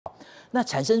那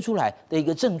产生出来的一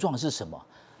个症状是什么？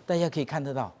大家可以看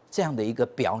得到这样的一个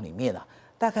表里面啊，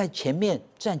大概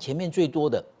占前面最多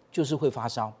的就是会发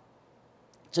烧。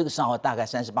这个烧大概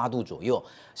38度左右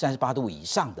，38度以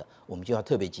上的，我们就要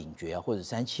特别警觉啊，或者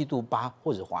37度8，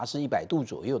或者华氏100度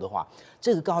左右的话，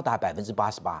这个高达88%。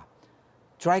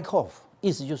Dry cough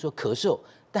意思就是说咳嗽，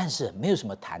但是没有什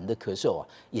么痰的咳嗽啊，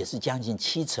也是将近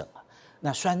70%啊。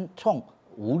那酸痛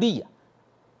无力啊，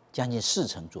将近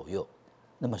40%左右。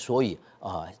那么所以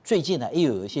最近呢，也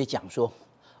有一些讲说，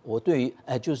我对于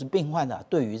就是病患呢，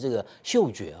对于这个嗅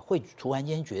觉会突然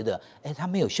间觉得，他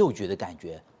没有嗅觉的感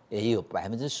觉。也有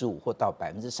15%或到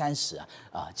30%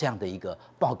这样的一个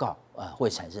报告会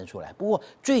产生出来。不过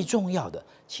最重要的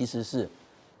其实是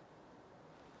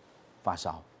发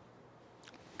烧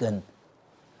跟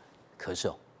咳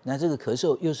嗽。那这个咳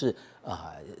嗽又是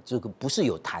这个不是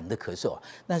有痰的咳嗽啊。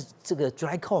那这个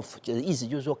dry cough 就是意思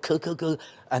就是说咳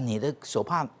你的手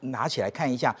帕拿起来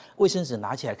看一下，卫生纸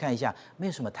拿起来看一下，没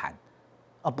有什么痰。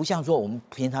不像说我们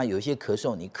平常有一些咳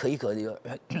嗽，你咳一咳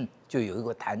就有一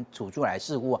个痰吐出来，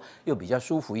似乎又比较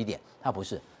舒服一点。它不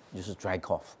是，就是 dry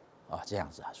cough 这样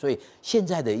子啊。所以现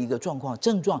在的一个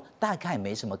症状大概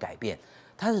没什么改变，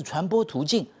它的传播途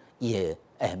径也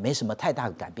没什么太大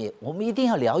的改变。我们一定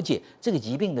要了解这个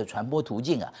疾病的传播途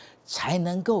径啊，才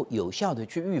能够有效的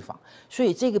去预防。所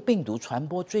以这个病毒传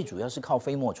播最主要是靠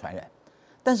飞沫传染。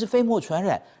但是飞沫传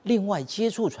染，另外接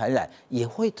触传染也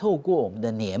会透过我们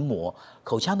的黏膜、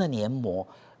口腔的黏膜、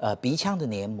鼻腔的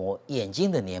黏膜、眼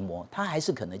睛的黏膜，它还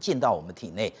是可能进到我们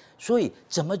体内。所以，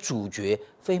怎么阻绝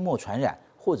飞沫传染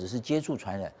或者是接触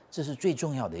传染，这是最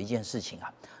重要的一件事情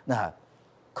啊。那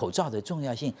口罩的重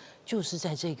要性就是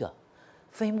在这个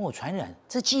飞沫传染，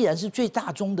这既然是最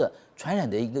大宗的传染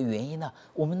的一个原因呢，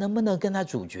我们能不能跟它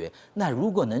阻绝？那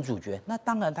如果能阻绝，那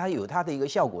当然它有它的一个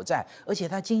效果在，而且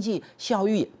它经济效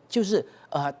益就是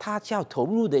它要投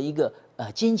入的一个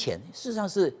金钱，事实上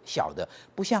是小的，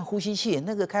不像呼吸器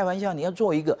那个开玩笑，你要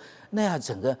做一个，那要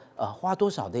整个花多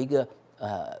少的一个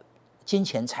金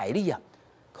钱财力啊？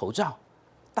口罩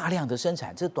大量的生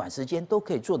产，这短时间都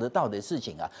可以做得到的事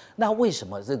情啊。那为什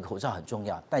么这个口罩很重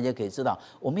要？大家可以知道，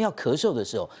我们要咳嗽的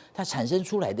时候，它产生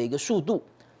出来的一个速度，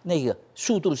那个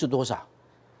速度是多少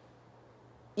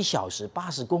？1小时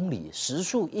80公里，时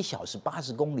速1小时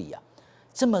80公里啊，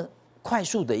这么快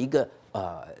速的一个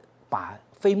把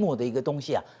飞沫的一个东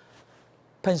西啊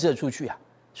喷射出去啊。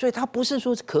所以它不是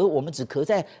说我们只咳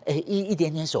在一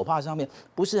点点手帕上面，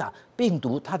不是啊。病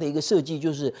毒它的一个设计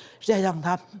就是在让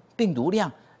它病毒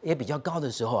量也比较高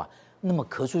的时候啊，那么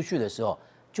咳出去的时候，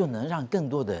就能让更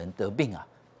多的人得病啊，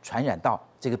传染到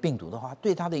这个病毒的话，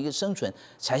对它的一个生存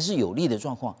才是有利的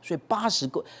状况。所以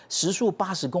时速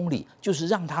80公里，就是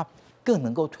让它更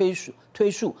能够推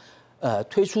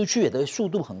出去的速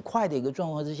度很快的一个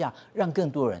状况之下，让更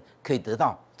多人可以得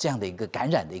到这样的一个感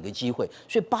染的一个机会。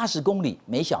所以80公里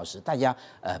每小时，大家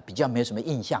比较没有什么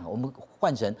印象。我们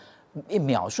换成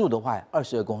秒数的话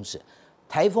，22公尺。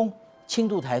台风轻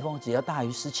度台风只要大于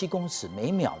17公尺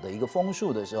每秒的一个风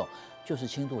速的时候，就是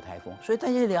轻度台风。所以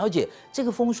大家了解这个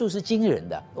风速是惊人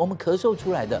的，我们咳嗽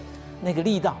出来的那个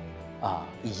力道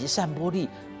以及散播力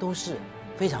都是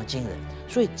非常惊人。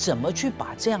所以怎么去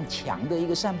把这样强的一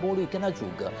个散播率跟它阻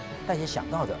隔？大家想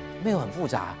到的没有很复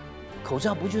杂，口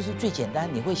罩不就是最简单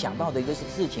你会想到的一个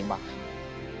事情吗？